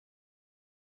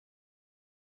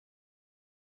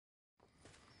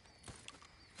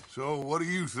So, what do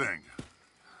you think?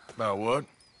 About what?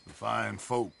 The fine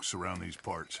folks around these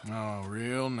parts. Oh,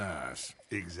 real nice.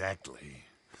 Exactly.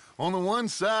 On the one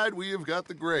side, we have got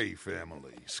the Gray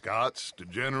family. Scots,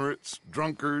 degenerates,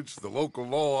 drunkards, the local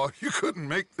law. You couldn't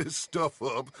make this stuff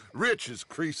up. Rich as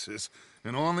Croesus.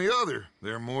 And on the other,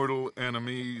 their mortal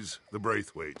enemies, the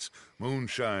Braithwaites.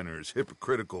 Moonshiners,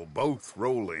 hypocritical, both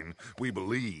rolling, we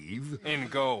believe. In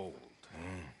gold.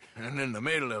 And in the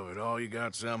middle of it all, you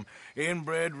got some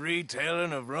inbred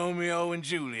retelling of Romeo and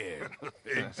Juliet.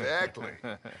 Exactly.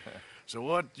 So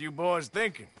what you boys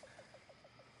thinking?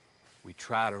 We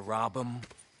try to rob them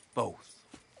both.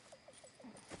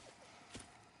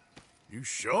 You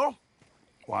sure?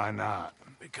 Why not?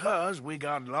 Because we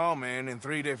got lawmen in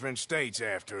 3 different states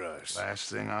after us.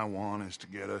 Last thing I want is to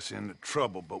get us into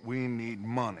trouble, but we need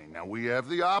money. Now, we have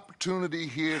the opportunity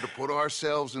here to put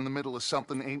ourselves in the middle of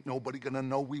something ain't nobody gonna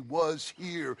know we was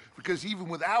here, because even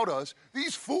without us,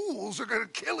 these fools are gonna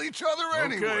kill each other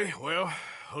anyway. Okay, well,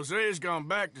 Hosea's gone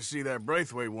back to see that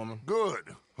Braithwaite woman.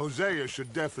 Good. Hosea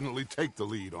should definitely take the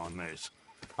lead on this.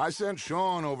 I sent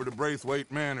Sean over to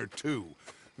Braithwaite Manor, too.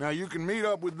 Now, you can meet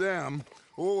up with them,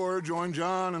 or join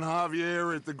John and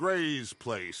Javier at the Gray's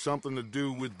place. Something to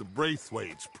do with the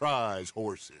Braithwaite's prize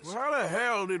horses. Well, how the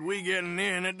hell did we get in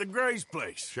at the Gray's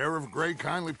place? Sheriff Gray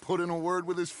kindly put in a word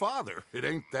with his father. It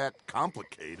ain't that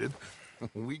complicated.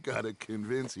 We gotta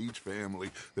convince each family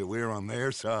that we're on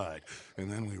their side,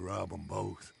 and then we rob them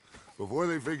both. Before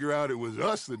they figure out it was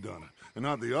us that done it, and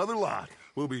not the other lot,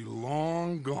 we'll be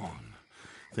long gone.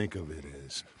 Think of it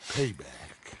as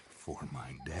payback for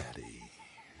my daddy.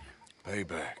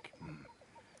 Payback.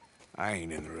 I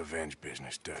ain't in the revenge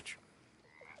business, Dutch.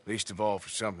 Least of all for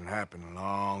something happened a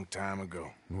long time ago.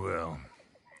 Well,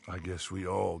 I guess we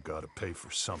all gotta pay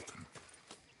for something.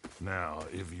 Now,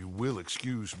 if you will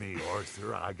excuse me,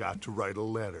 Arthur, I got to write a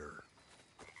letter.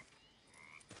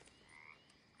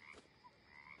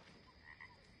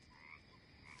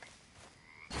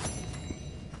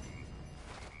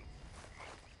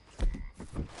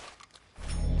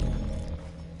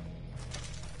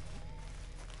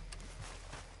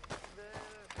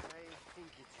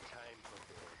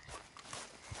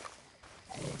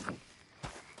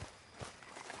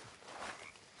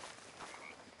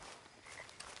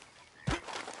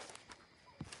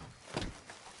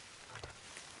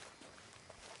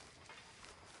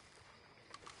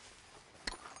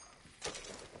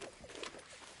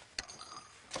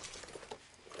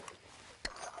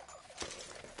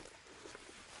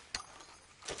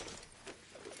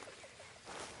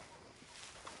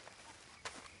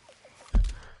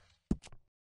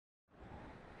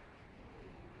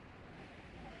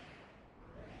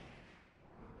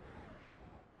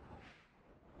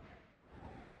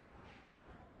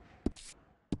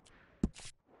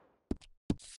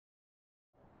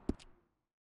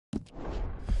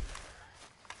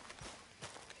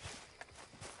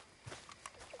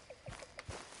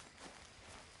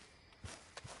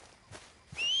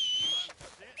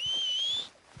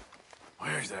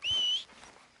 Where's that? You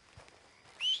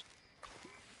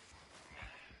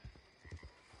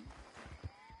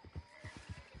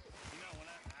know, when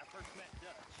I first met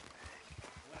Dutch,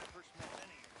 when I first met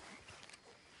any of you,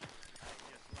 I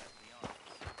just left the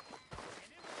office.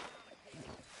 And it was on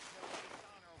occasion, no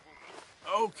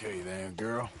honorable. Okay then,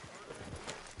 girl.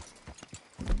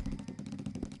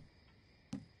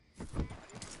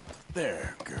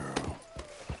 There, girl.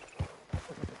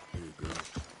 Here you go.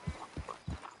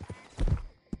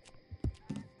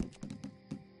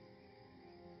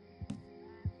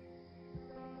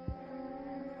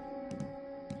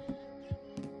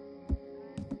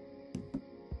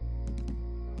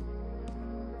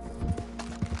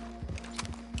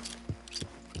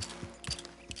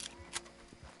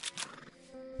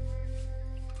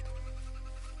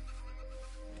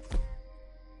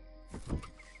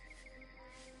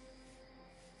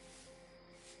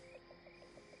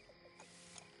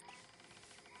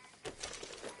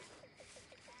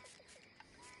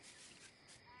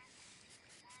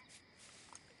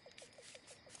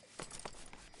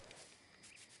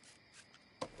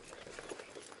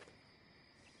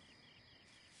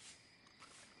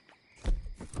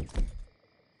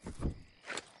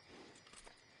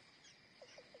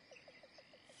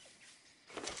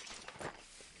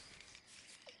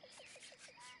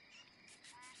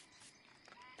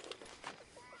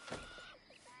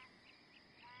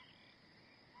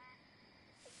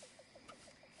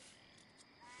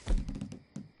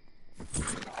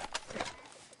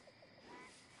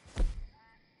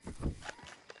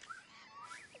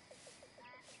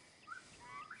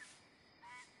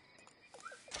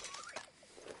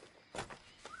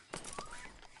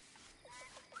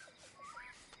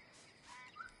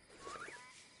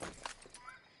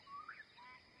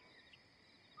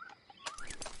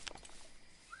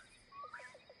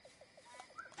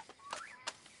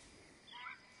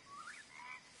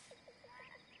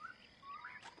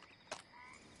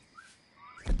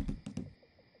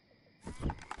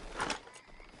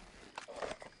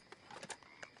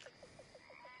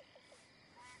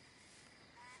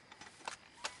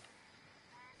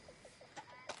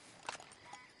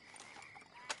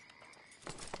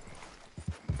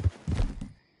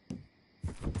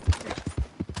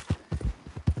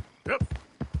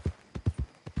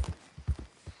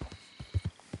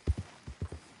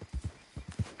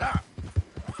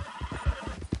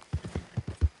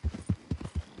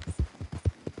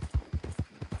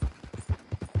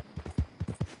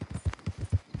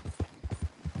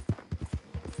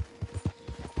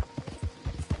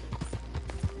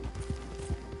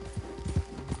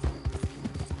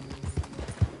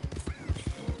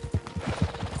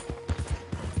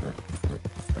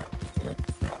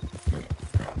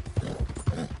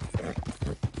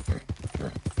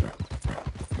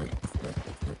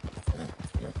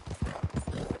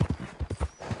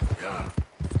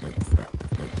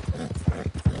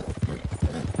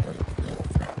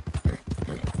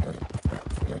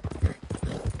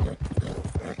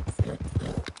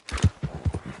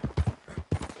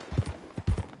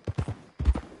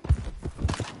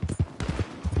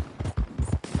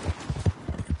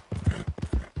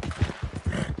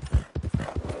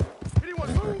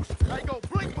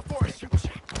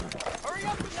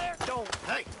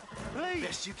 Hey, Please!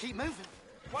 best you keep moving.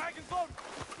 Wagon's loaded!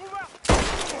 Move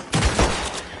out!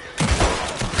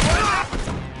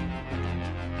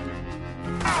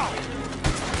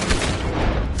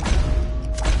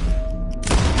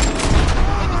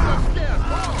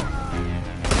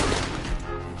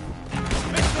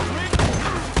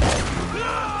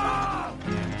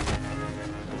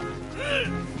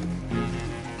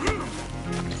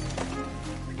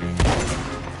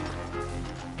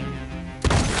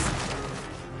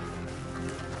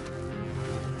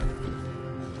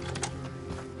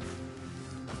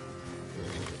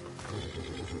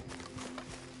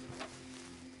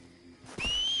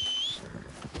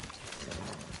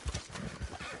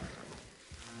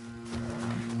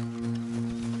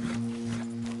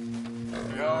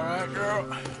 You all right, girl?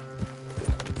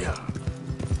 Yeah.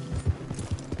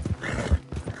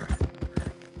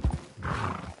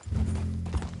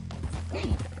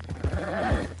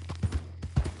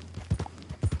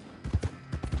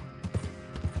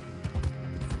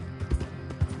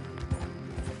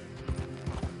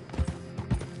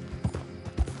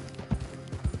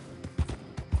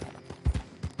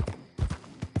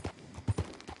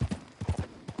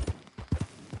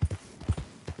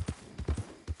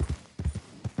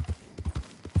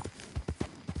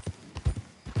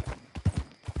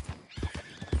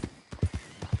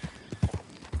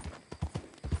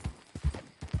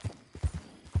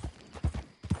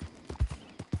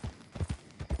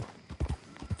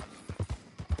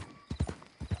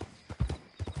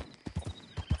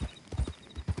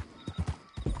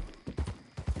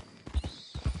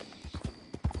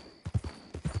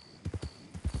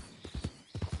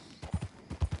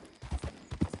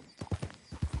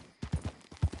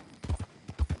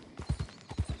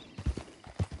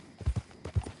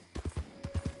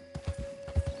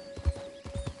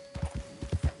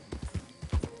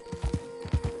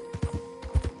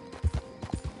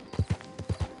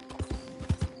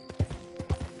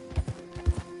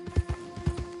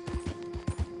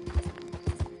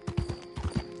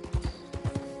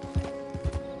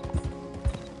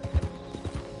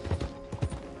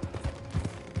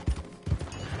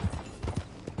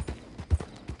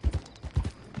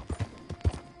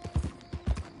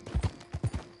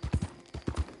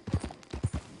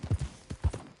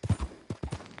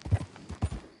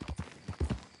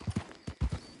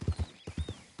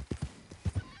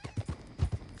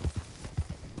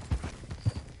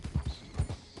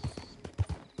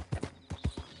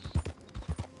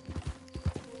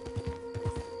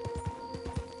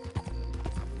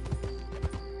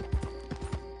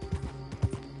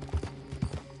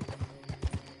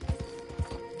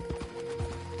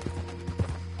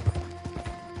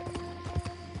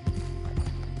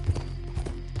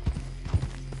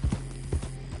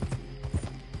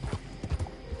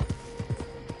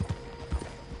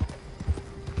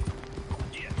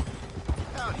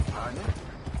 Howdy, partner.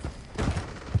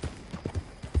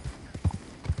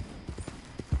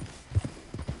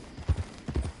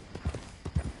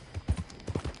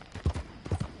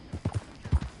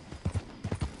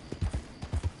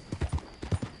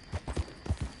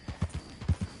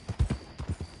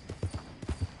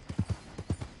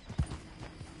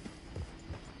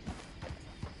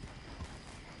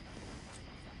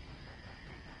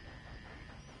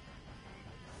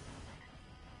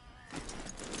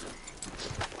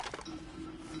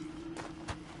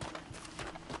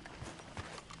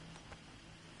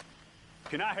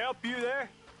 Can I help you there?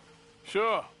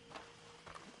 Sure.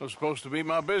 Was supposed to be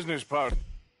my business partner.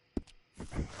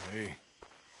 Hey.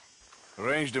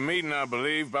 Arranged a meeting, I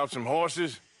believe, about some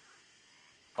horses.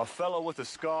 A fellow with a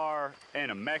scar and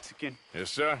a Mexican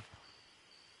Yes, sir.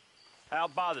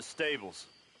 out by the stables.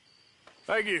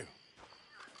 Thank you.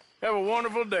 Have a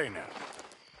wonderful day now.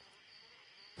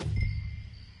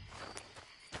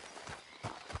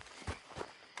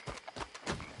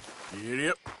 Giddy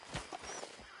up.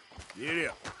 Giddy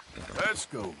up. Let's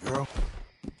go, girl.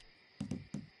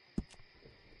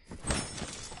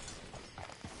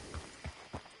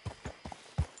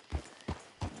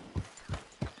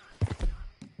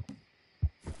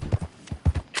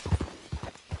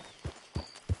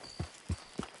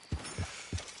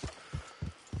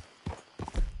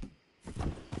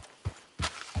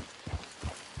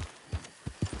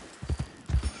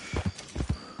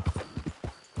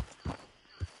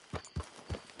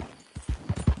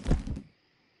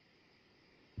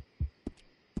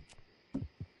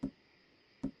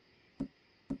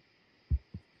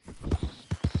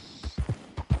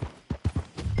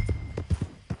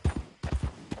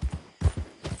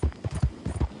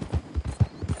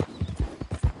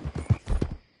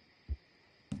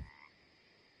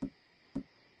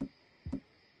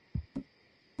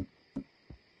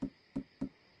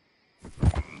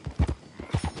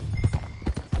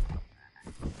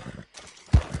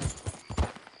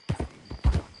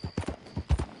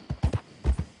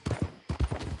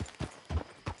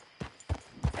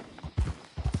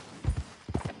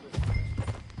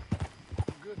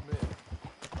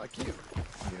 like you.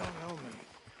 You don't know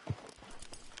me.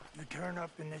 You turn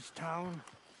up in this town,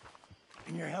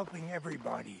 and you're helping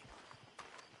everybody.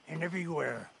 And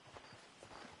everywhere.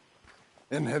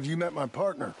 And have you met my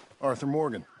partner, Arthur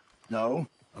Morgan? No?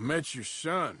 I met your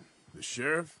son, the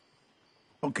sheriff.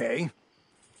 Okay.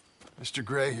 Mr.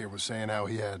 Gray here was saying how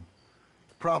he had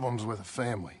problems with a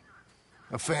family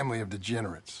of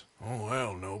degenerates. Oh,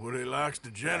 well, nobody likes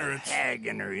degenerates. Hag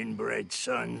and her inbred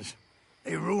sons.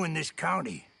 They ruined this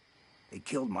county. They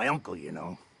killed my uncle, you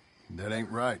know. That ain't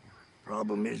right.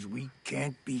 Problem is, we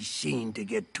can't be seen to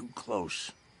get too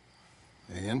close.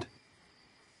 And?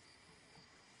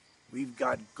 We've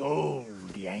got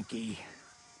gold, Yankee.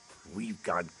 We've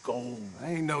got gold.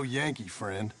 I ain't no Yankee,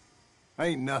 friend. I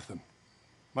ain't nothing.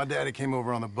 My daddy came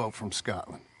over on the boat from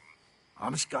Scotland.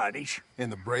 I'm Scottish.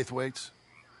 And the Braithwaites?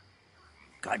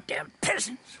 Goddamn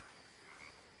peasants.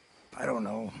 I don't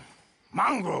know.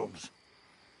 Mongrels.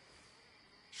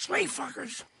 Slave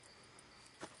fuckers.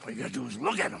 All you gotta do is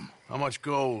look at them. How much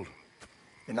gold?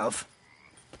 Enough.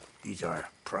 These are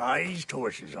prized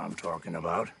horses I'm talking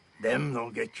about. Them, they'll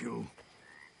get you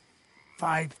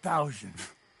 5,000.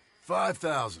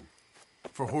 5,000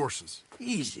 for horses.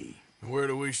 Easy. Where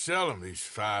do we sell them, these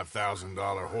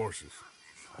 $5,000 horses?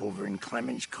 Over in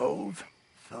Clemens Cove.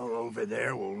 Fellow over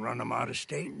there will run them out of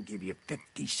state and give you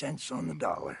 50 cents on the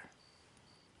dollar.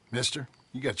 Mister,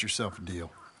 you got yourself a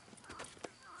deal.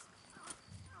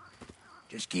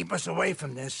 Just keep us away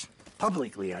from this.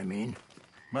 Publicly, I mean.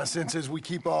 My sense is we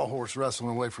keep all horse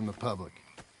wrestling away from the public.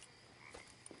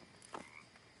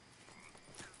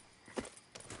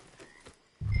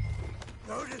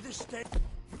 Go to the state.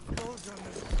 Goes on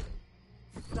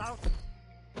the south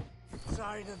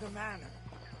side of the manor.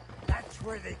 That's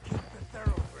where they keep the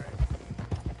thoroughbred.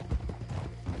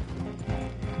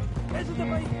 This is the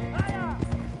place. Hiya!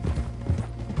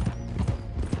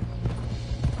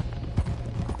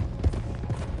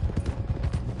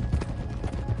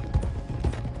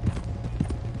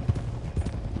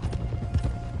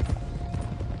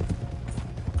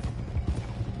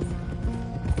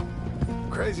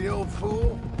 Crazy old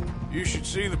fool. You should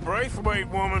see the Braithwaite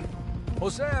woman.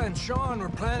 Hosea and Sean were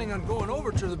planning on going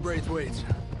over to the Braithwaites.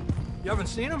 You haven't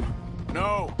seen them?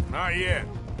 No, not yet.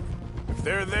 If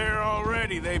they're there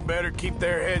already, they better keep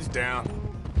their heads down.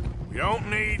 We don't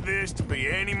need this to be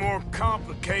any more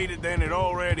complicated than it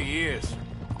already is.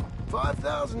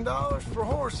 $5,000 for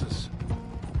horses.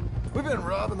 We've been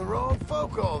robbing the wrong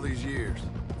folk all these years.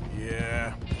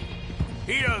 Yeah,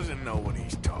 he doesn't know what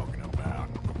he's talking about.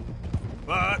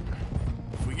 But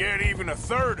if we get even a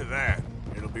third of that,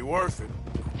 it'll be worth it.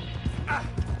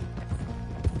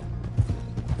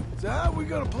 So how are we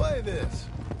gonna play this?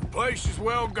 The place is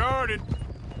well guarded,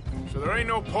 so there ain't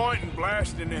no point in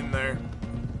blasting in there.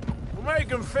 We'll make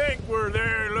them think we're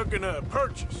there looking to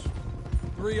purchase.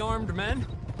 3 armed men?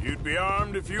 You'd be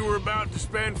armed if you were about to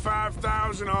spend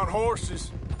 5,000 on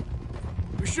horses.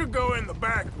 We should go in the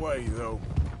back way, though.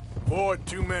 Avoid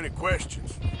too many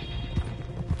questions.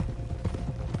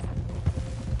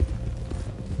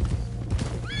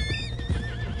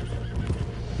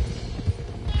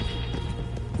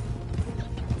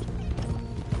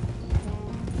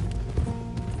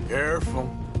 Careful.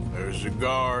 There's a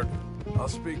guard. I'll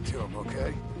speak to him,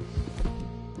 okay?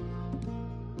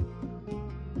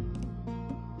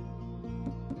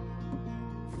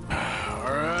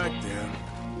 All right, then.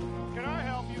 Can I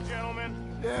help you, gentlemen?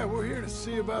 Yeah, we're here to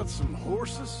see about some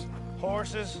horses.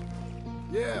 Horses?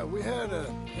 Yeah, we had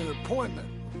an appointment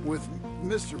with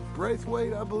Mr.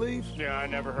 Braithwaite, I believe. Yeah, I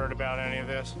never heard about any of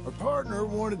this. Our partner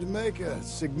wanted to make a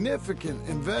significant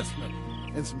investment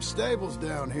in some stables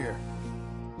down here.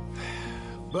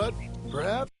 But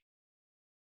perhaps